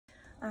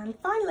And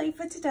finally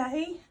for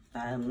today,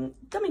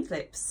 dummy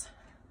clips.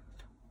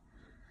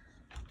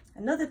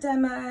 Another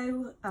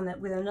demo,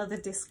 and with another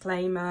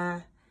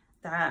disclaimer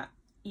that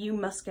you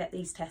must get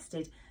these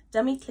tested.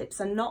 Dummy clips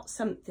are not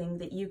something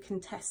that you can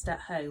test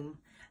at home.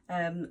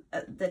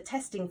 The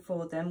testing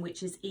for them,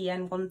 which is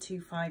EN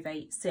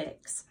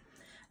 12586,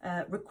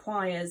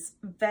 requires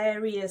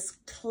various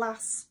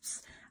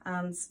clasps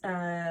and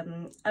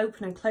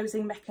open and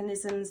closing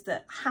mechanisms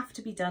that have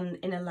to be done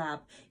in a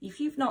lab. If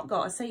you've not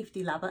got a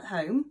safety lab at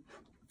home,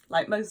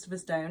 like most of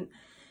us don't,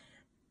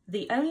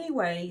 the only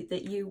way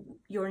that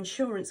your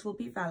insurance will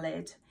be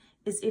valid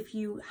is if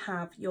you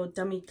have your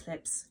dummy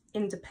clips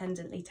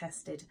independently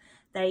tested.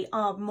 They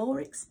are more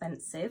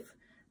expensive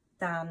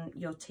than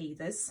your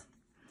teethers,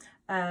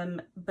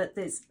 but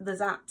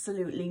there's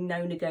absolutely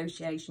no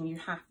negotiation. You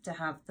have to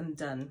have them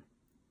done.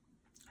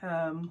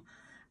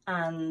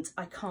 And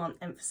I can't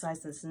emphasize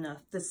this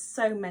enough. There's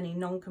so many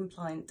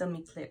non-compliant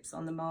dummy clips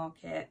on the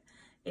market.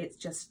 It's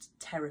just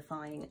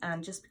terrifying.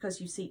 And just because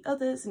you see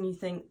others and you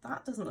think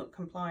that doesn't look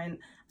compliant,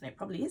 and it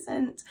probably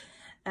isn't,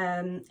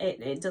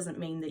 it doesn't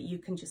mean that you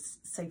can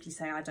just safely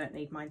say, I don't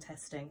need mine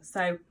testing.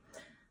 So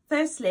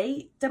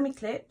firstly, dummy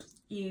clip,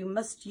 you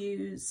must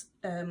use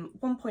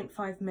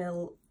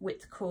 1.5mm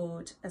width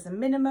cord as a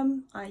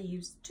minimum. I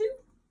use 2.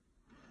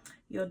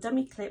 Your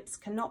dummy clips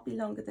cannot be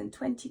longer than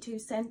 22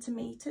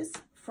 centimeters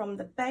from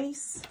the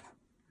base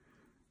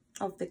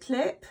of the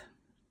clip,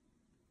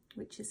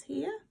 which is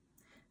here,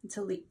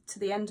 until to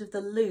the end of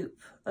the loop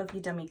of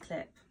your dummy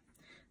clip.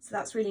 So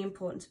that's really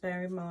important to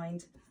bear in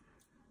mind.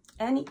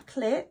 Any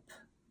clip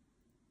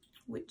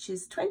which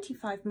is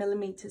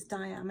 25mm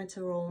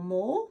diameter or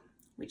more,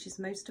 which is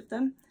most of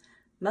them,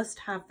 must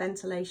have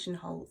ventilation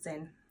holes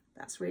in.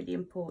 That's really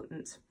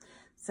important.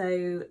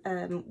 So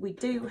we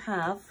do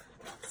have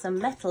some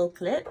metal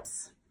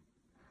clips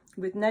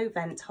with no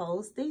vent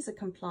holes. These are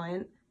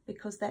compliant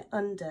because they're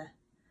under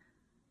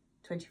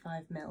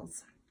 25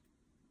 mils.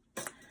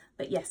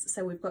 But yes,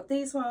 so we've got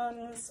these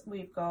ones,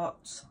 we've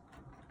got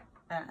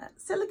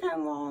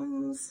silicone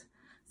ones,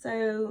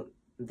 so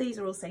these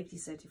are all safety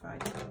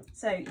certified.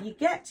 So you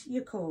get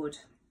your cord,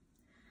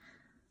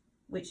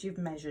 which you've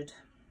measured.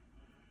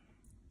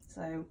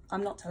 So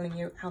I'm not telling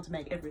you how to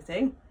make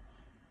everything.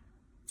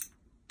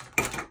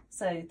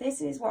 So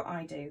this is what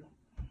I do.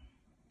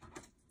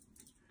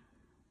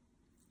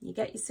 You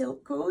get your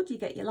silk cord, you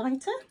get your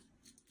lighter,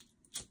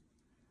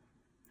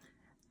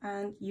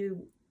 and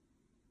you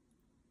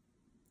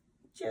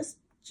just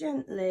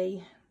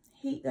gently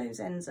heat those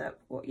ends up.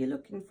 What you're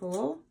looking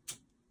for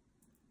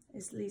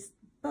is these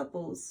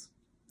bubbles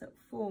that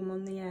form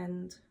on the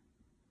end,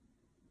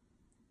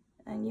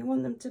 and you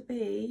want them to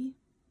be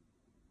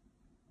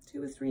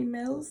 2 or 3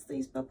 mils,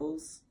 these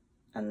bubbles,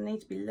 and they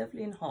need to be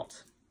lovely and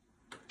hot.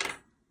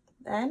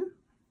 Then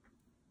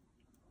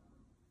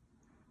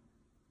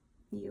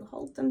you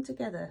hold them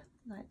together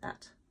like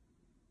that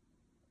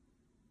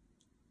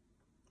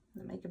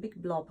and make a big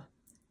blob.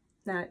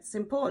 Now it's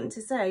important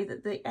to say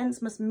that the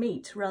ends must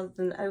meet rather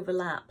than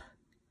overlap.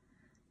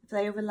 If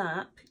they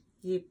overlap,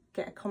 you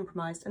get a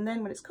compromise, and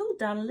then when it's cooled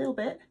down a little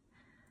bit,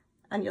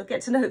 and you'll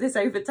get to know this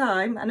over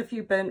time, and a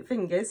few burnt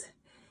fingers,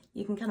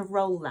 you can kind of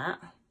roll that.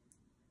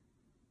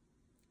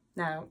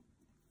 Now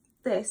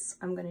this,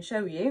 I'm going to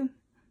show you,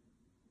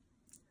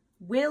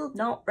 will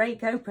not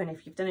break open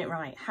if you've done it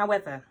right.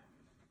 However,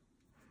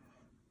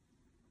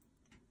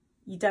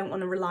 you don't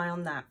want to rely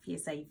on that for your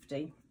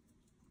safety.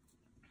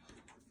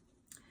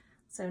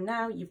 So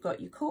now you've got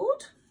your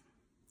cord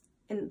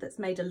that's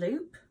made a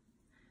loop,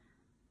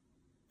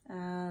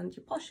 and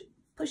you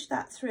push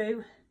that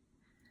through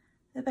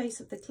the base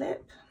of the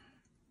clip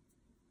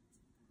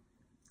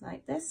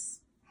like this.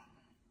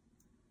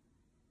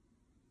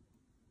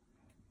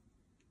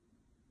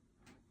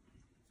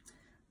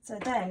 So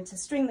then to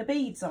string the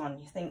beads on,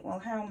 you think, well,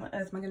 how on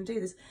earth am I going to do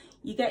this?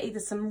 You get either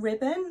some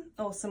ribbon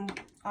or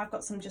I've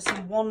got just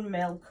some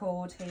 1mm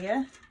cord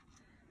here.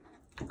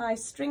 I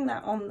string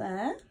that on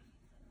there.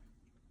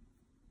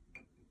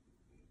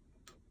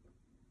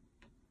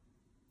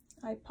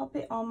 I pop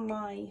it on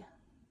my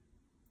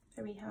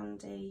very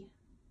handy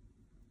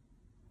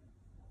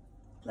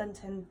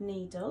blunt end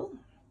needle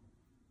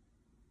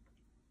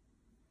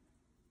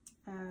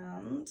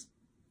and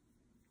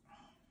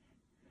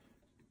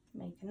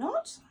make a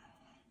knot,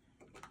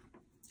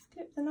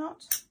 clip the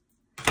knot,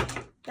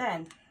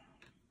 then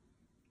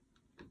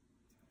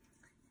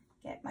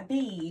get my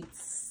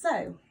beads.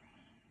 So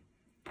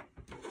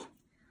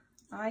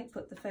I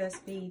put the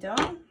first bead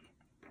on,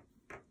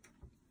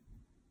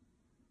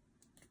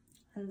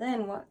 and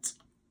then what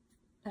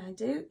I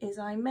do is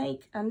I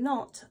make a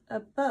knot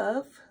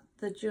above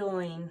the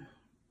join.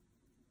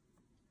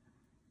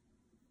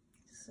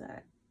 So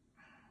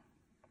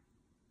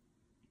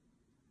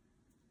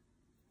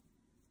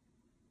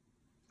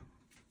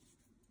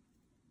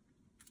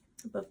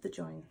above the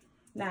join.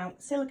 Now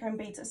silicone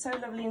beads are so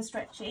lovely and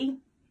stretchy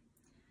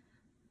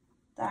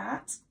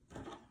that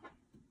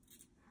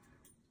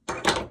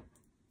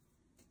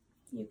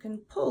you can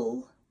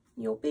pull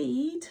your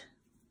bead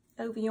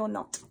over your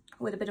knot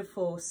with a bit of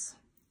force.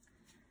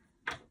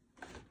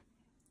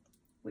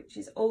 which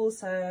is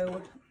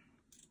also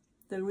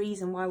the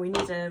reason why we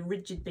need a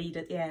rigid bead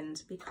at the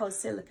end, because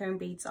silicone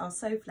beads are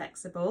so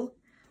flexible,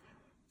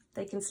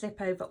 they can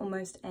slip over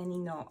almost any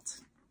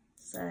knot.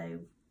 So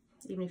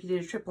even if you do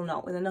a triple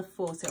knot with enough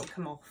force, it'll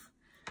come off,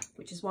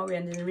 which is why we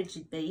end in a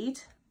rigid bead,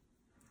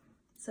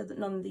 so that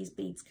none of these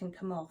beads can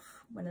come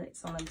off when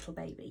it's on a little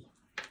baby.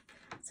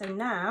 So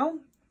now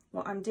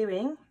what I'm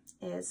doing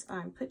is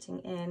I'm putting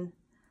in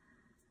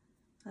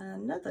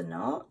another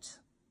knot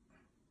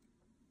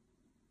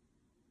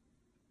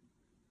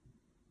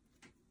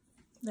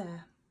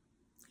there.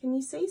 Can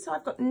you see? So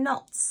I've got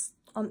knots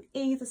on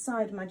either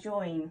side of my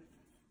join,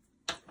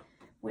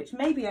 which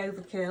may be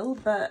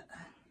overkill, but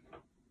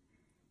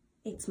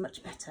it's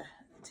much better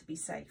to be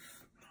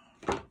safe.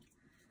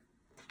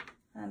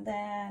 And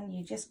then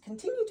you just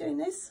continue doing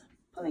this,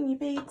 pulling your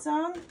beads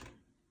on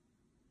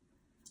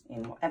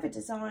in whatever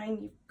design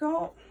you've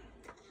got.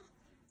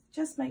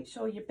 Just make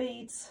sure your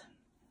beads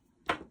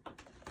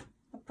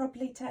are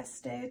properly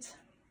tested.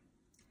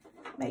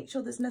 Make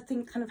sure there's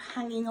nothing kind of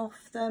hanging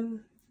off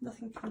them.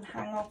 Nothing can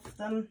hang off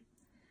them.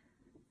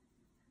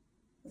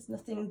 There's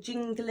nothing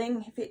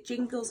jingling. If it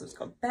jingles, it's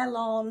got bell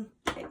on,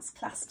 it's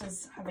classed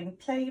as having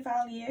play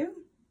value.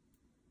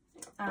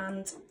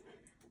 And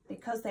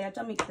because they are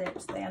dummy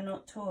clips, they are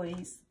not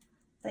toys,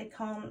 they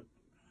can't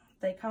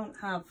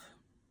have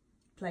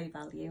play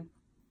value.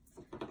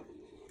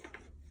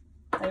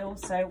 They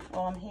also,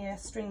 while I'm here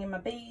stringing my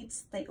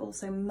beads, they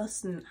also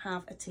mustn't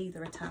have a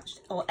teether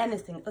attached, or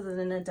anything other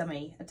than a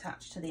dummy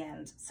attached to the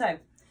end. So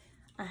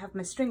I have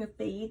my string of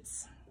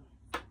beads.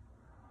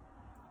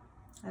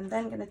 I'm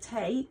then going to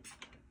take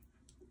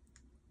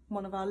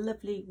one of our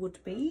lovely wood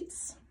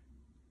beads.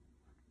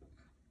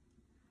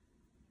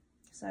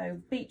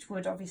 So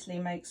beechwood obviously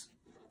makes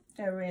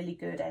a really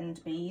good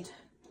end bead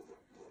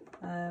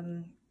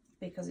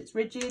because it's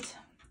rigid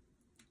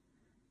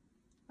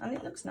and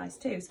it looks nice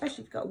too, especially if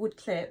you've got a wood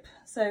clip.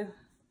 So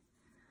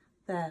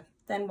there.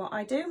 Then what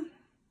I do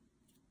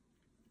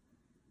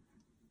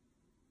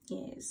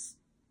is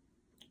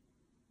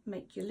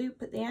make your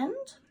loop at the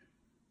end,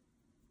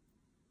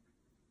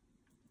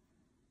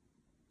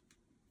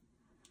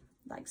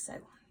 like so.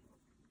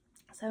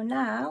 So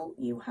now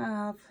you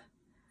have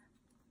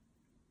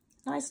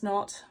a nice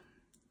knot,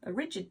 a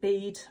rigid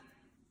bead.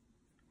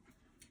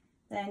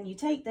 Then you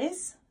take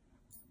this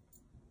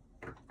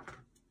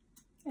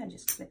and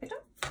just clip it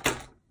up.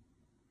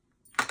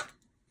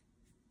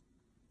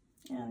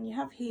 And you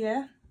have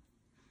here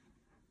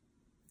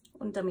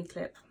one dummy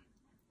clip,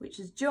 which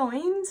is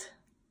joined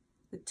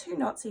with 2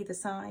 knots either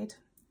side.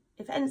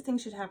 If anything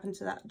should happen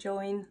to that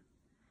join,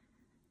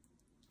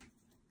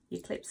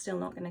 your clip's still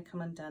not going to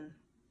come undone.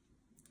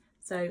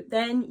 So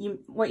then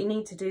what you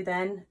need to do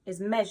then is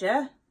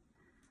measure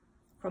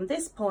from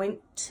this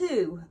point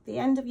to the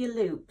end of your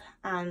loop,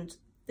 and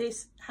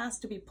this has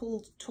to be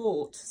pulled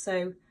taut,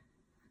 so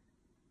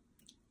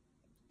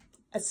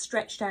as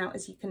stretched out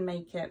as you can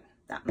make it.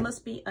 That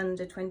must be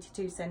under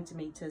 22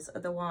 centimetres,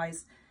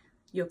 otherwise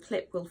your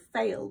clip will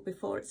fail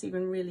before it's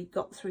even really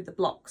got through the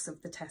blocks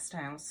of the test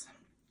house,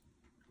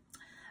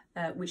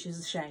 which is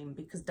a shame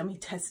because dummy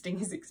testing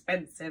is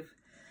expensive.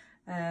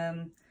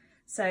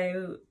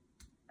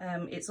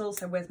 It's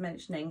also worth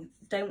mentioning,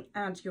 don't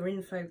add your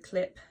info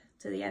clip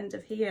to the end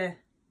of here,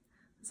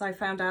 as I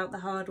found out the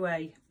hard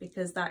way,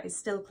 because that is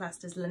still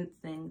classed as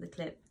lengthening the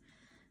clip.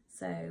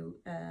 So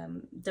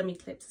dummy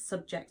clips are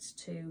subject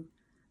to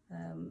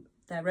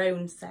their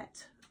own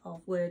set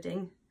of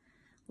wording,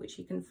 which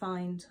you can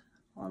find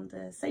on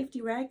the safety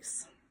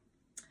regs.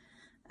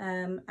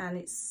 And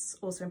it's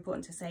also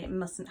important to say it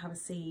mustn't have a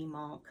CE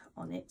mark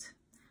on it.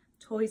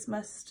 Toys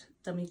must,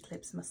 dummy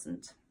clips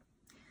mustn't.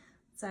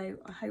 So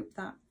I hope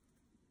that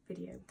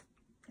video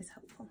is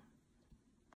helpful.